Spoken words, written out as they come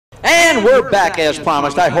And we're back as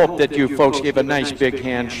promised. I hope that you folks gave a nice big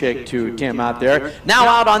handshake to Tim out there. Now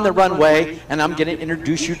out on the runway, and I'm going to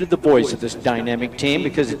introduce you to the voice of this dynamic team,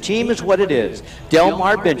 because the team is what it is.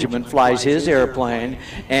 Delmar Benjamin flies his airplane,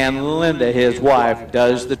 and Linda, his wife,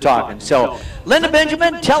 does the talking. So, Linda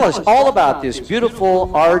Benjamin, tell us all about this beautiful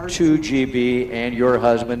R2GB and your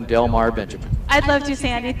husband, Delmar Benjamin. I'd love to,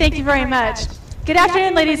 Sandy. Thank you very much. Good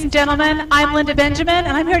afternoon, ladies and gentlemen. I'm Linda Benjamin,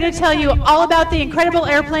 and I'm here to tell you all about the incredible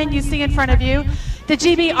airplane you see in front of you, the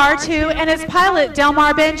GB-R2, and its pilot,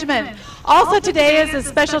 Delmar Benjamin. Also today is a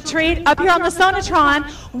special treat. Up here on the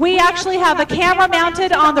Sonatron, we actually have a camera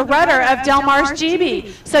mounted on the rudder of Delmar's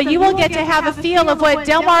GB, so you will get to have a feel of what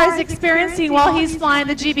Delmar is experiencing while he's flying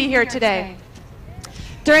the GB here today.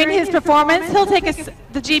 During his performance, he'll take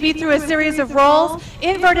the GB through a series of rolls,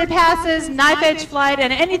 inverted passes, knife edge flight,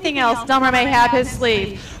 and anything else Delmar may have his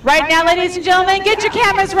sleeve. Right now, ladies and gentlemen, get your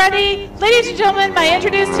cameras ready. Ladies and gentlemen, may I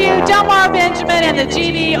introduce to you Delmar Benjamin and the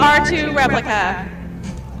GB-R2 replica.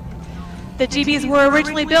 The GBs were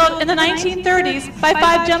originally built in the 1930s by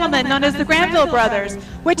 5 gentlemen known as the Granville Brothers,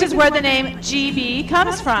 which is where the name GB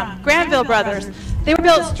comes from, Granville Brothers. They were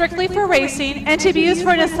built strictly for racing and to be used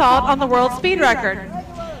for an assault on the world speed record.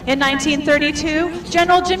 In 1932,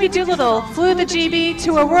 General Jimmy Doolittle flew the GB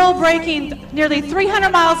to a world-breaking nearly 300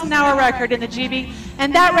 miles an hour record in the GB,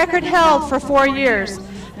 and that record held for 4 years.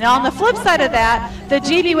 Now, on the flip side of that, the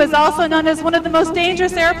GB was also known as one of the most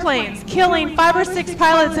dangerous airplanes, killing 5 or 6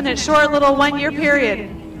 pilots in its short little 1-year period.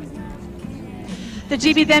 The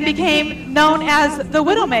GB then became known as the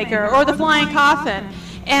Widowmaker, or the Flying Coffin,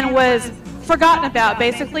 and was forgotten about,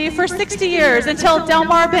 basically, for 60 years until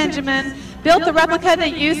Delmar Benjamin built the replica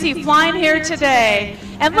that you see flying here today.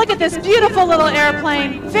 And look at this beautiful little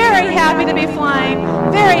airplane. Very happy to be flying,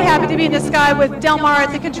 very happy to be in the sky with Delmar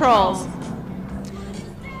at the controls.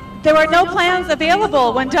 There were no plans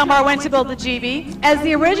available when Delmar went to build the GB, as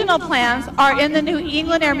the original plans are in the New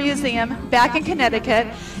England Air Museum back in Connecticut,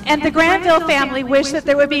 and the Granville family wished that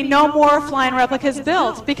there would be no more flying replicas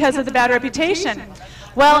built because of the bad reputation.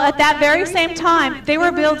 Well, at that very same time, they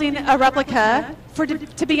were building a replica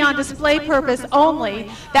to be on display purpose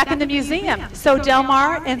only back in the museum. So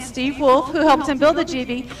Delmar and Steve Wolf, who helped him build the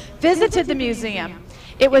GB, visited the museum.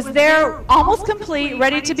 It was there almost complete,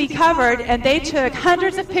 ready to be covered, and they took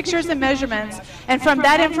hundreds of pictures and measurements, and from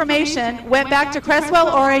that information went back to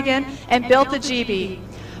Creswell, Oregon, and built the GB.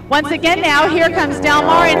 Once again now, here comes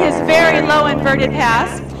Delmar in his very low inverted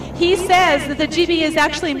pass. He says that the GB is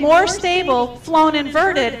actually more stable flown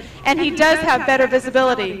inverted, and he does have better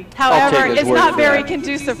visibility. However, it's not very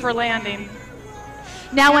conducive for landing.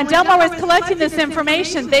 Now, when Delmar was collecting this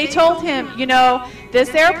information, they told him, you know, this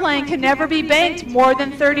airplane can never be banked more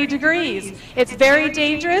than 30 degrees. It's very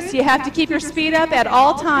dangerous. You have to keep your speed up at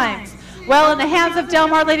all times. Well, in the hands of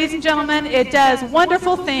Delmar, ladies and gentlemen, it does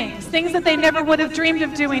wonderful things, things that they never would have dreamed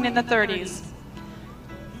of doing in the 30s.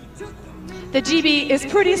 The GB is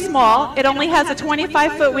pretty small. It only has a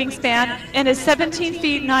 25-foot wingspan and is 17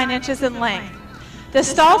 feet 9 inches in length. The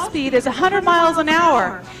stall speed is 100 miles an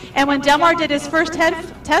hour, and when Delmar did his first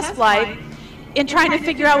test flight, in trying to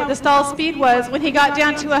figure out what the stall speed was, when he got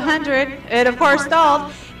down to 100, it of course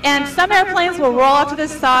stalled, and some airplanes will roll off to the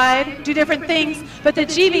side, do different things, but the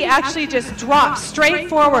GB actually just drops straight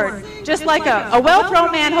forward, just like a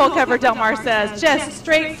well-thrown manhole cover, Delmar says, just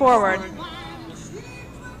straight forward.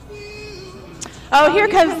 Oh, here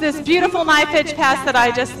comes this beautiful knife edge pass that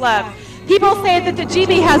I just left. People say that the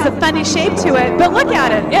GB has a funny shape to it, but look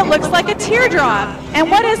at it. It looks like a teardrop.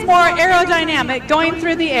 And what is more aerodynamic going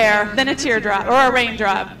through the air than a teardrop or a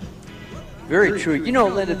raindrop? Very true. You know,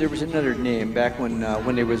 Linda, there was another name back when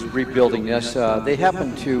they was rebuilding this. They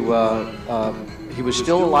happened to, he was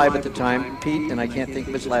still alive at the time, Pete, and I can't think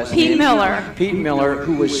of his last name. Pete Miller. Pete Miller,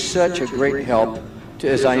 who was such a great help,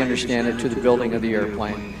 as I understand it, to the building of the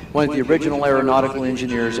airplane. One of the original aeronautical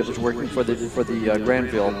engineers that was working for the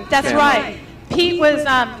Granville That's family. right. Pete was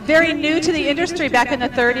very new to the industry back in the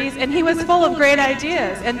 30s, and he was full of great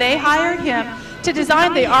ideas, and they hired him to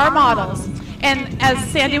design the R models. And as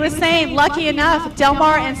Sandy was saying, lucky enough,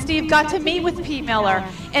 Delmar and Steve got to meet with Pete Miller,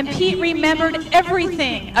 and Pete remembered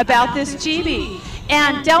everything about this GB.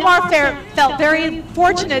 And Delmar felt very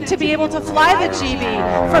fortunate to be able to fly the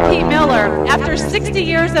GB for Pete Miller. After 60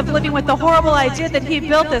 years of living with the horrible idea that he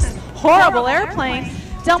built this horrible airplane,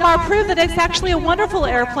 Delmar proved that it's actually a wonderful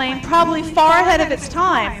airplane, probably far ahead of its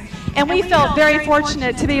time. And we felt very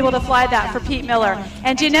fortunate to be able to fly that for Pete Miller.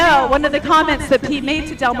 And you know, one of the comments that Pete made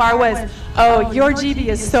to Delmar was, "Oh, your GB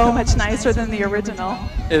is so much nicer than the original."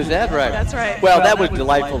 Is that right? That's right. Well, that was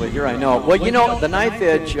delightful to hear, I know. Well, you know, the knife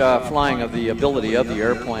edge flying of the ability of the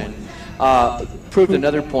airplane, proved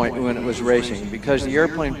another point when it was racing, because the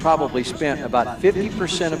airplane probably spent about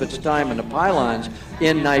 50% of its time in the pylons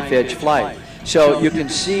in knife-edge flight. So you can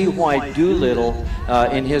see why Doolittle,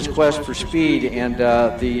 in his quest for speed and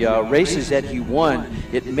the races that he won,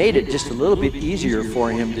 it made it just a little bit easier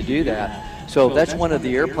for him to do that. So that's one of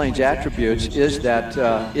the airplane's attributes, is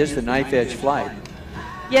the knife-edge flight.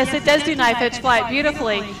 Yes, it does do knife-edge flight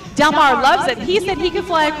beautifully. Delmar loves it. He said he could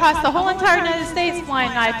fly across the whole entire United States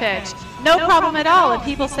flying knife-edge. No problem at all. And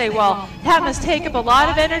people say, well, that must take up a lot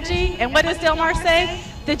of energy. And what does Delmar say?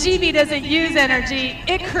 The GB doesn't use energy,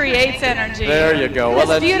 it creates energy. There you go. Well,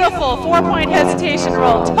 this beautiful 4-point hesitation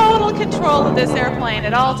roll, total control of this airplane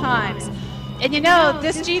at all times. And you know,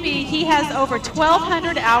 this GB, he has over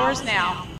 1,200 hours now.